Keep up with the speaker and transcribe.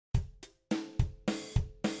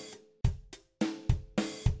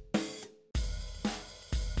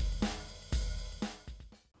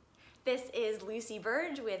This is Lucy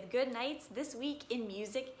Burdge with Good Nights This Week in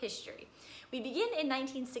Music History. We begin in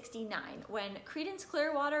 1969 when Creedence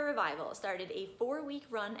Clearwater Revival started a 4-week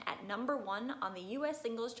run at #1 on the US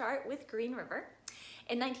singles chart with Green River.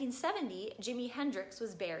 In 1970, Jimi Hendrix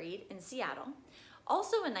was buried in Seattle.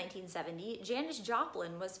 Also in 1970, Janis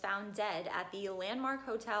Joplin was found dead at the Landmark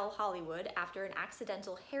Hotel Hollywood after an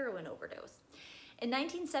accidental heroin overdose. In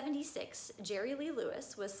 1976, Jerry Lee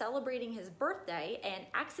Lewis was celebrating his birthday and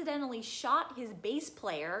accidentally shot his bass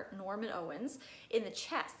player, Norman Owens, in the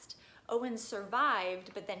chest. Owens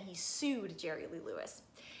survived, but then he sued Jerry Lee Lewis.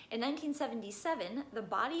 In 1977, the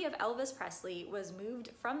body of Elvis Presley was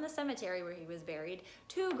moved from the cemetery where he was buried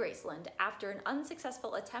to Graceland after an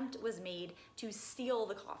unsuccessful attempt was made to steal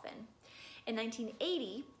the coffin. In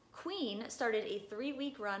 1980, Queen started a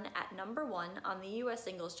 3-week run at #1 on the US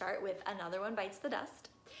singles chart with Another One Bites the Dust.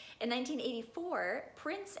 In 1984,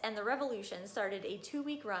 Prince and the Revolution started a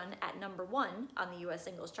 2-week run at #1 on the US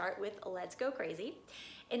singles chart with Let's Go Crazy.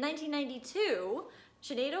 In 1992,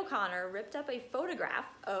 Sinead O'Connor ripped up a photograph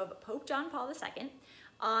of Pope John Paul II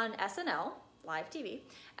on SNL, live TV,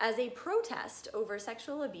 as a protest over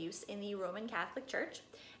sexual abuse in the Roman Catholic Church.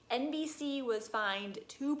 NBC was fined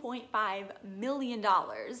 $2.5 million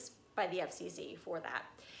by the FCC for that.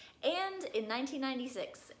 And in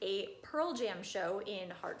 1996, a Pearl Jam show in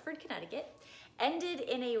Hartford, Connecticut, ended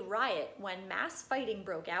in a riot when mass fighting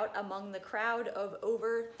broke out among the crowd of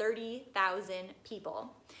over 30,000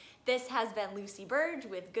 people. This has been Lucy Burdge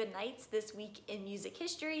with Good Nights This Week in Music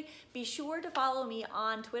History. Be sure to follow me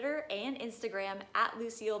on Twitter and Instagram at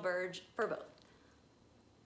Lucille Burdge for both.